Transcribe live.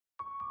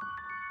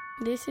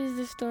This is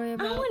the story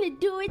about... I want to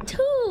do it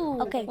too.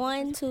 Okay,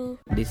 1, 2.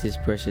 This is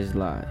Precious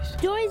Lives.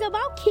 Stories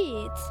about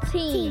kids,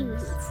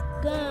 Teens.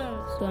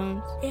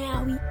 guns, and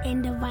how we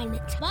end the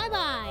violence.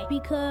 Bye-bye.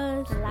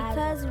 Because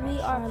we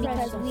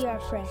are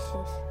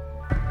precious.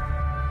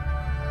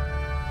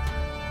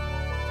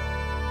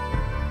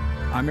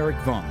 I'm Eric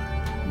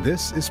Vaughn.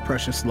 This is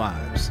Precious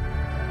Lives.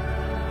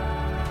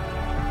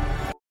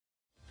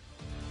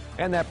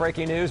 And that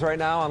breaking news right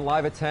now on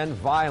Live at 10,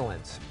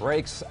 violence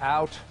breaks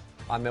out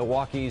on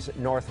Milwaukee's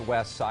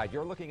northwest side.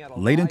 You're looking at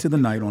Late into the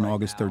night on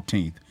August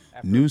 13th,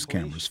 news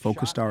cameras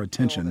focused our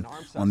attention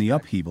on the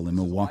upheaval in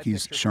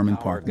Milwaukee's Sherman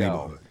Park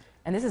neighborhood.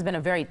 And this has been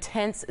a very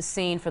tense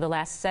scene for the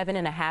last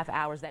 7.5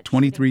 hours.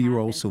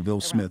 23-year-old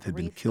Seville Smith had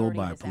been killed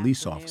by a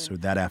police officer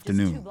that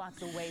afternoon.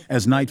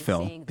 As night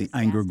fell, the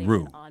anger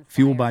grew.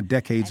 Fueled by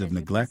decades of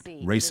neglect,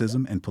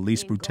 racism, and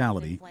police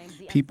brutality,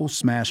 people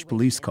smashed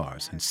police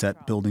cars and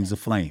set buildings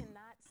aflame.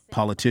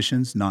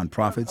 Politicians,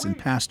 nonprofits, and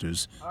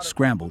pastors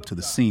scrambled to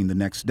the scene the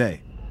next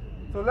day.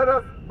 So let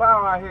us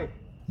bow our head.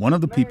 One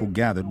of the people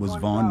gathered was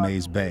Vaughn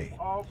Mays Bay.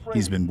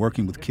 He's been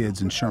working with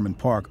kids in Sherman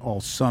Park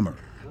all summer,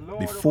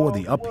 before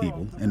the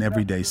upheaval and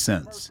every day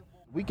since.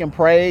 We can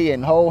pray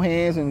and hold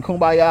hands and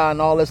kumbaya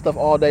and all that stuff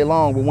all day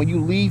long, but when you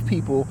leave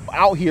people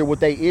out here with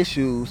their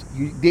issues,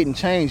 you didn't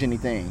change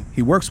anything.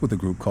 He works with a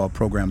group called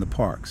Program the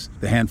Parks.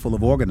 The handful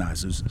of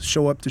organizers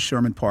show up to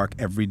Sherman Park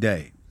every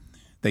day.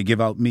 They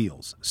give out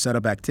meals, set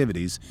up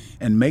activities,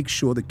 and make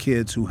sure the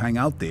kids who hang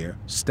out there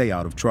stay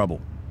out of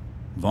trouble.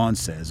 Vaughn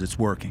says it's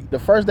working. The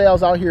first day I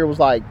was out here was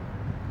like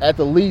at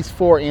the least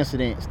 4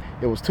 incidents.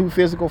 There was 2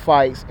 physical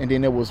fights, and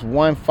then there was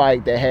 1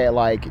 fight that had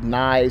like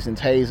knives and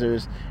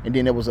tasers, and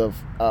then there was a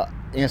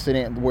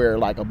incident where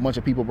like a bunch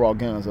of people brought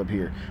guns up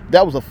here.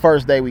 That was the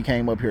first day we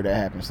came up here that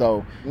happened.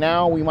 So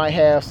now we might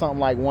have something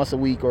like once a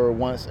week or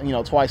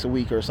twice a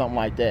week or something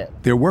like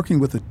that. They're working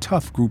with a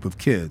tough group of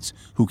kids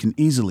who can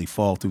easily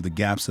fall through the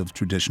gaps of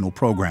traditional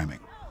programming.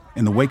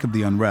 In the wake of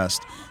the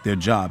unrest, their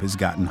job has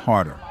gotten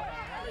harder.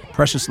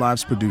 Precious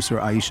Lives producer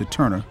Aisha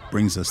Turner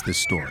brings us this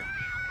story.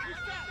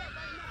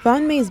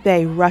 Vaughn Mays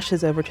Bay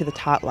rushes over to the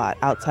tot lot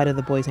outside of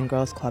the Boys and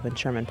Girls Club in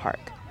Sherman Park.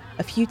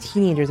 A few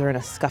teenagers are in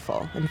a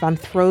scuffle, and Vaughn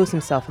throws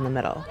himself in the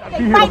middle.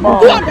 They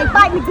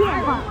fight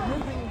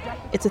again.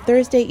 It's a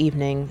Thursday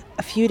evening,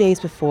 a few days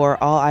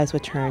before all eyes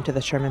would turn to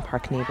the Sherman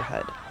Park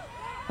neighborhood.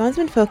 Vaughn's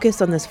been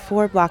focused on this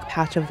 4-block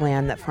patch of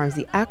land that forms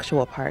the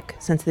actual park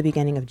since the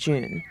beginning of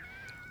June.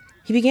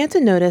 He began to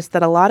notice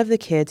that a lot of the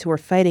kids who were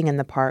fighting in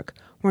the park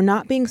were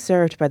not being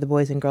served by the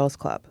Boys and Girls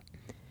Club.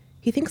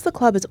 He thinks the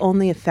club is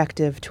only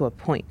effective to a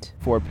point.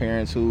 For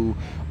parents who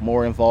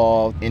more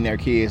involved in their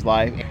kids'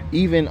 life,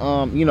 even,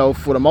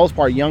 for the most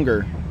part,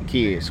 younger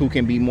kids who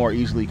can be more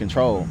easily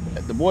controlled.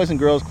 The Boys and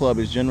Girls Club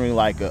is generally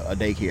like a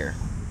daycare.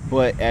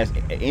 But as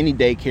any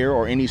daycare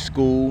or any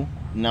school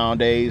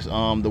nowadays,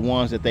 the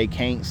ones that they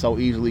can't so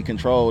easily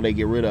control, they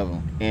get rid of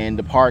them. And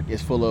the park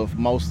is full of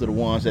most of the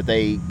ones that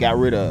they got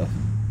rid of.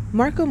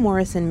 Marco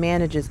Morrison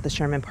manages the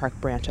Sherman Park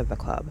branch of the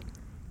club.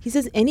 He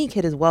says any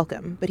kid is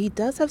welcome, but he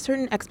does have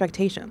certain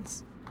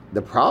expectations.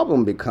 The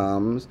problem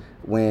becomes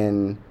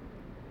when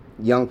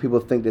young people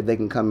think that they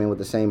can come in with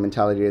the same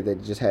mentality that they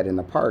just had in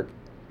the park.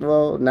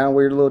 Well, now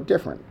we're a little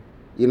different.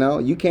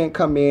 You can't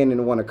come in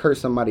and want to curse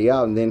somebody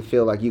out and then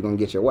feel like you're going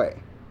to get your way.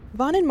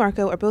 Vaughn and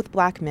Marco are both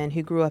black men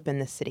who grew up in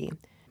this city.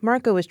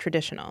 Marco is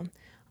traditional.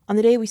 On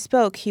the day we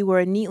spoke, he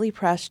wore a neatly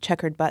pressed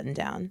checkered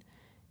button-down.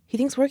 He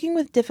thinks working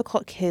with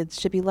difficult kids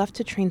should be left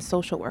to trained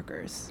social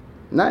workers.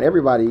 Not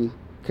everybody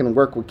can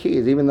work with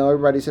kids, even though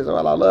everybody says,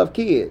 well, I love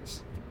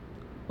kids.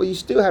 Well, you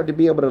still have to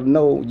be able to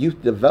know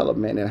youth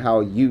development and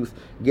how youth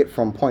get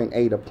from point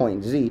A to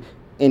point Z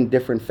in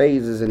different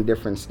phases and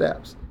different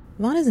steps.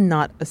 Vaughn is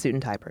not a suit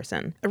and tie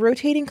person. A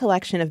rotating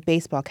collection of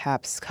baseball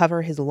caps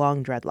cover his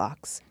long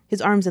dreadlocks.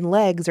 His arms and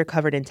legs are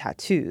covered in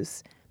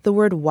tattoos. The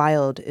word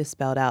wild is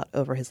spelled out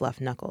over his left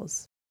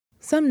knuckles.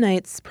 Some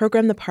nights,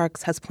 Program the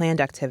Parks has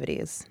planned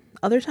activities.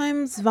 Other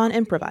times, Vaughn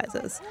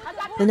improvises.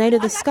 The night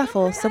of the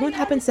scuffle, someone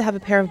happens to have a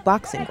pair of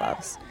boxing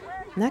gloves.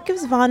 And that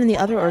gives Vaughn and the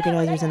other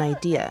organizers an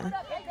idea.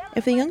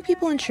 If the young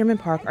people in Sherman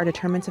Park are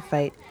determined to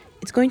fight,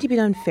 it's going to be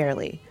done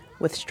fairly,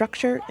 with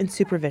structure and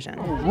supervision.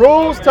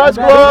 Rules, touch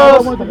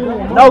gloves,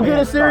 no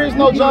getting serious,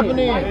 no jumping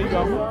in.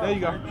 There you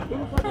go.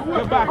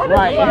 Get back.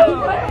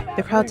 Right.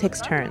 The crowd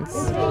takes turns.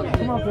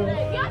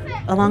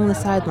 Along the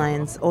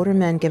sidelines, older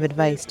men give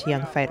advice to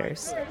young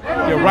fighters.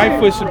 Your right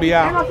foot should be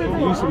out.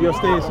 Your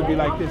stance should be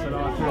like this at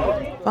all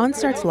times. Vaughn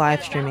starts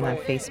live streaming on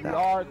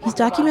Facebook. He's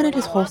documented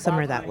his whole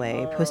summer that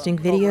way, posting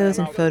videos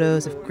and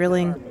photos of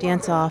grilling,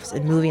 dance-offs,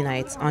 and movie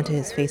nights onto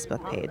his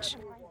Facebook page.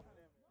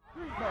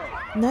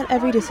 Not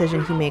every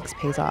decision he makes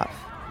pays off.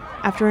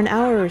 After an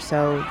hour or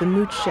so, the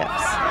mood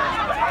shifts.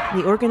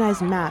 The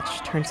organized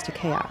match turns to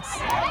chaos.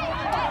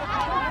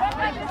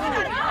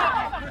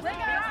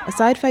 A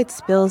side fight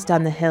spills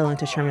down the hill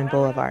into Sherman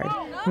Boulevard.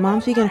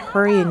 Moms begin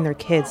hurrying their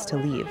kids to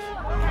leave.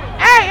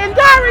 Hey, and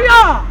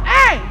Dario!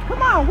 Hey,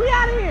 come on, we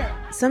out of here.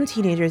 Some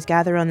teenagers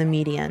gather on the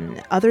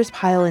median. Others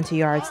pile into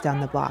yards down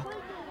the block.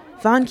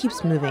 Vaughn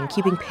keeps moving,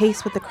 keeping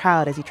pace with the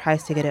crowd as he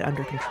tries to get it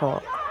under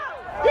control.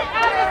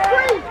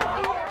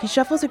 He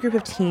shuffles a group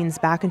of teens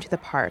back into the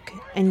park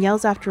and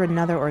yells after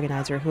another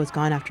organizer who has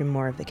gone after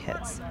more of the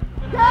kids.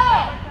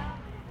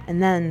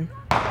 And then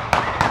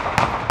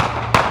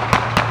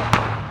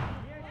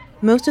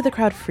most of the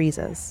crowd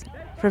freezes.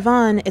 For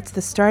Vaughn, it's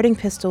the starting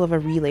pistol of a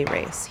relay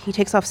race. He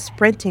takes off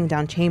sprinting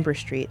down Chambers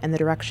Street in the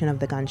direction of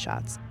the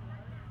gunshots.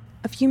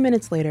 A few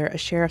minutes later, a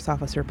sheriff's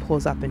officer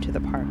pulls up into the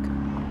park.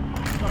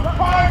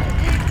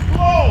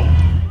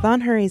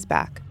 Vaughn hurries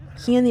back.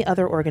 He and the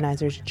other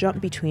organizers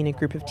jump between a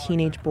group of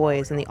teenage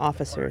boys and the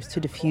officers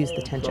to defuse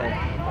the tension.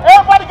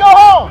 Everybody go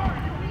home!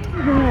 Do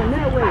you want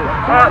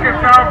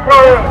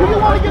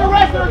to get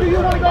arrested or do you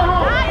want to go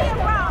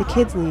home? The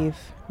kids leave,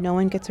 no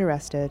one gets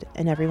arrested,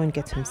 and everyone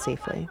gets home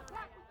safely.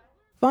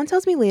 Vaughn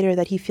tells me later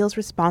that he feels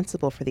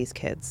responsible for these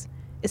kids,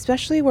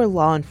 especially where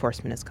law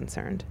enforcement is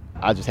concerned.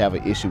 I just have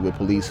an issue with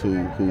police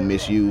who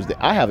misuse it.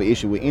 I have an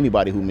issue with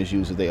anybody who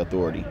misuses their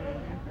authority.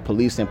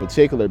 Police in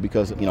particular,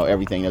 because,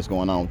 everything that's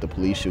going on with the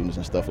police shootings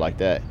and stuff like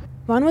that.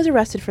 Vaughn was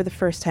arrested for the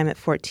first time at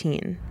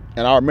 14.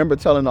 And I remember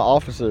telling the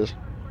officers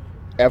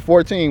at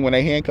 14 when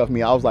they handcuffed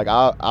me, I was like,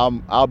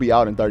 I'll be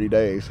out in 30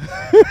 days.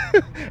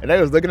 And they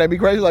was looking at me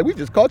crazy like, we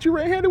just caught you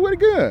red-handed with a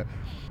gun.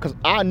 Because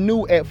I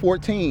knew at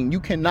 14, you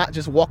cannot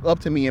just walk up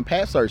to me and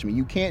pat search me.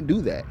 You can't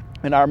do that.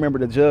 And I remember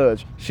the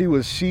judge, she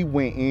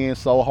went in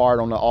so hard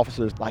on the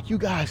officers, like, you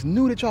guys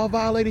knew that y'all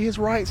violated his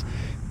rights.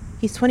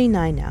 He's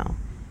 29 now.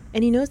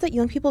 And he knows that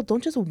young people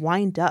don't just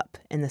wind up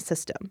in the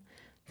system.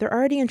 They're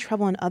already in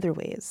trouble in other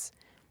ways.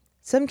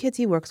 Some kids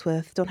he works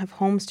with don't have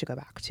homes to go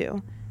back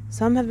to.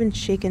 Some have been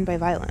shaken by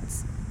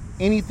violence.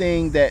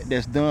 Anything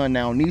that's done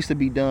now needs to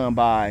be done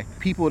by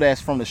people that's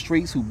from the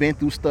streets who've been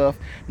through stuff,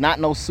 not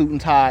no suit and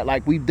tie.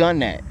 Like, we've done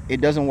that. It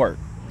doesn't work.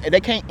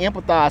 They can't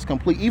empathize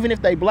completely, even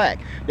if they black.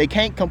 They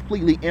can't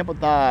completely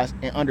empathize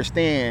and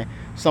understand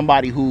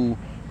somebody who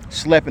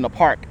slept in the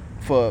park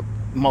for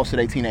most of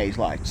their teenage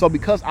life. So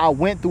because I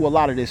went through a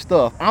lot of this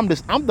stuff, I'm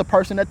the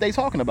person that they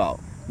talking about.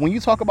 When you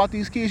talk about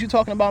these kids, you're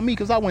talking about me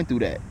because I went through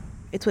that.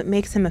 It's what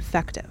makes him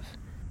effective.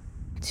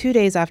 2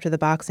 days after the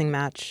boxing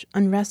match,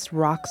 unrest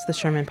rocks the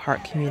Sherman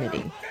Park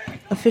community.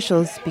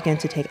 Officials begin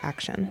to take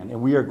action.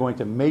 And we are going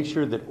to make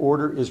sure that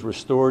order is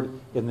restored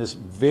in this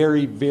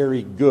very,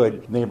 very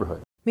good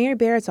neighborhood. Mayor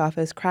Barrett's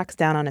office cracks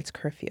down on its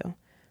curfew.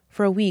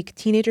 For a week,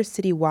 teenagers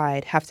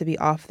citywide have to be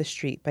off the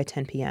street by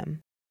 10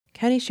 p.m.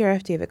 County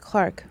Sheriff David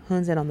Clark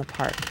hones in on the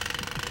park.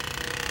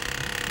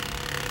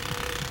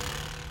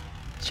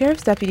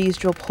 Sheriff's deputies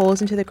drill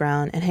holes into the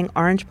ground and hang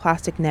orange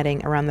plastic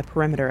netting around the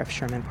perimeter of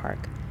Sherman Park.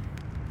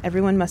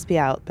 Everyone must be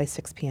out by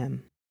 6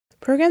 p.m.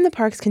 Program the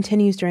Parks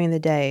continues during the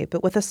day,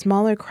 but with a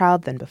smaller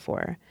crowd than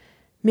before.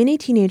 Many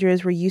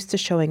teenagers were used to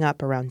showing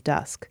up around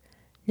dusk.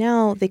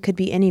 Now they could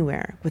be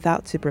anywhere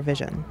without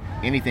supervision.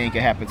 Anything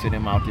can happen to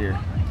them out there.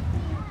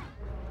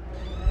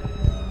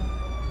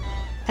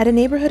 At a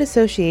neighborhood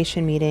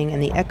association meeting in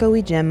the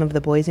echoey gym of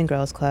the Boys and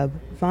Girls Club,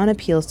 Vaughn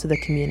appeals to the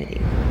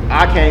community.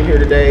 I came here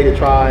today to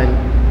try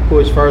and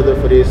push further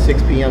for this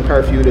 6 p.m.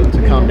 curfew to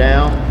come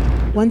down.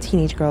 One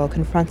teenage girl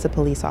confronts a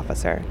police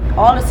officer.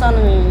 All of a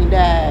sudden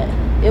that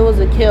it was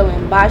a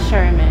killing by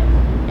Sherman,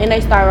 and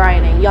they start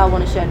writing, y'all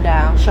want to shut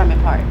down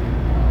Sherman Park.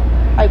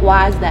 Like,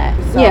 why is that?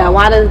 Yeah,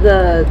 why does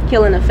the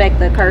killing affect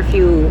the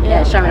curfew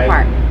at Sherman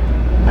Park?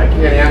 I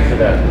can't answer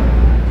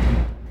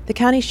that. The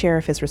county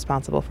sheriff is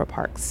responsible for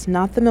parks,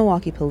 not the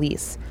Milwaukee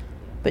police.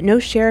 But no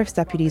sheriff's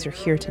deputies are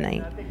here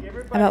tonight.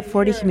 About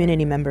 40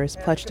 community members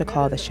pledged to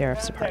call the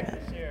sheriff's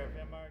department.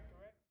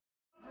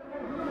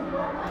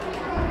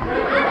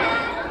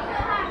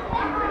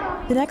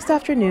 The next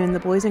afternoon, the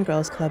Boys and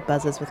Girls Club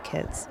buzzes with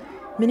kids.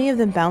 Many of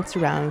them bounce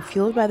around,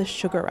 fueled by the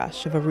sugar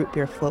rush of a root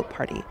beer float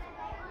party.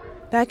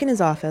 Back in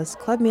his office,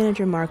 club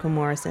manager Marco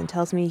Morrison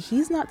tells me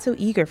he's not so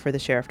eager for the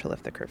sheriff to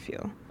lift the curfew.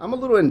 I'm a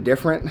little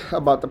indifferent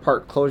about the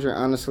park closure,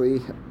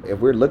 honestly. If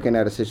we're looking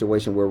at a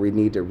situation where we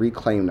need to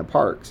reclaim the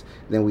parks,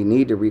 then we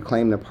need to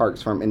reclaim the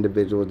parks from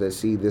individuals that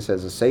see this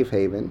as a safe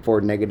haven for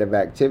negative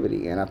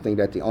activity. And I think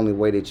that the only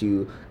way that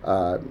you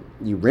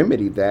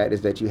remedy that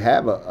is that you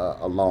have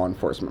a law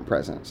enforcement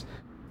presence.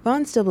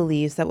 Vaughn still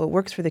believes that what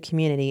works for the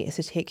community is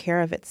to take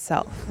care of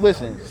itself.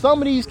 Listen, some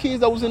of these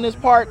kids that was in this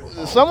park,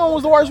 some of them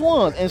was the worst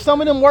ones, and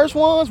some of them worst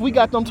ones, we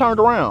got them turned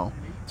around.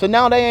 So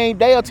now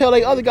they'll tell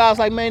their other guys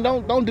like, man,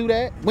 don't do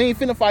that. We ain't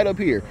finna fight up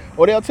here.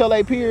 Or they'll tell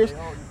their peers.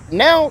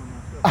 Now,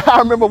 I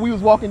remember we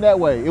was walking that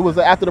way. It was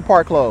after the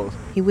park closed.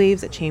 He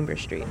waves at Chambers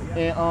Street.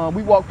 And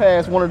we walked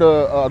past one of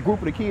the group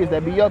of the kids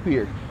that be up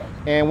here.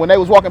 And when they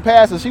was walking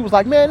past us, she was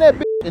like, man, that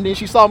bitch. And then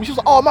she saw me. She was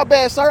like, oh, my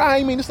bad, sir. I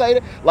ain't mean to say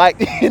that. Like,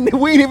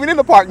 we ain't even in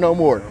the park no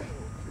more.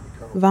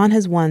 Vaughn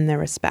has won their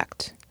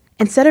respect.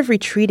 Instead of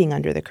retreating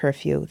under the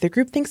curfew, the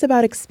group thinks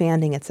about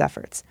expanding its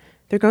efforts.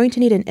 They're going to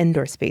need an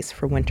indoor space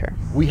for winter.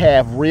 We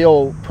have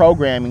real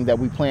programming that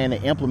we plan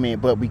to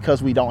implement, but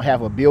because we don't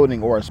have a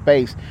building or a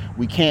space,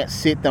 we can't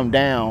sit them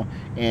down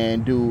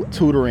and do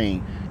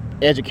tutoring,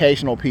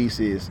 educational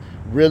pieces,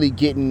 really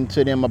getting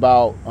to them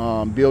about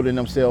building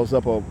themselves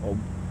up a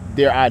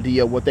their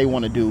idea of what they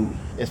want to do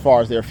as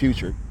far as their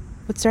future.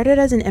 What started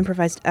as an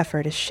improvised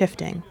effort is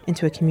shifting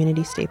into a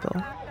community staple.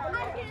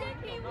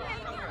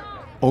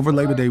 Over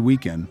Labor Day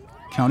weekend,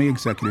 County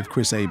Executive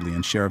Chris Abele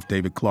and Sheriff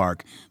David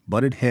Clark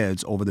butted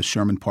heads over the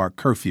Sherman Park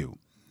curfew.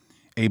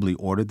 Abele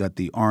ordered that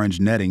the orange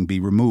netting be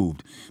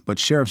removed, but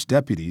sheriff's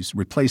deputies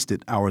replaced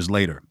it hours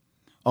later.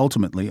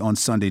 Ultimately, on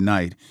Sunday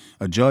night,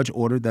 a judge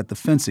ordered that the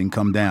fencing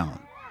come down.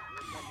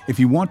 If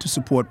you want to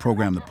support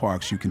Program the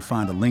Parks, you can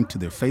find a link to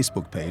their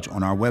Facebook page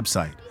on our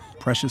website,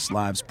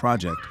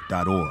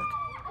 PreciousLivesProject.org.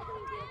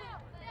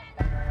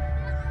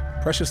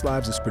 Precious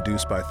Lives is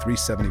produced by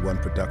 371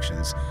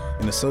 Productions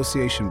in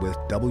association with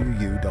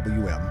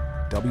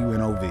WUWM,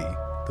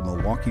 WNOV, the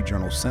Milwaukee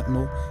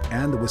Journal-Sentinel,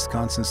 and the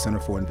Wisconsin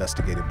Center for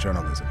Investigative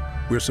Journalism.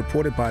 We're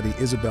supported by the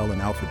Isabel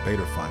and Alfred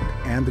Bader Fund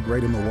and the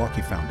Greater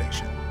Milwaukee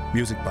Foundation.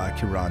 Music by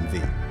Kiran V.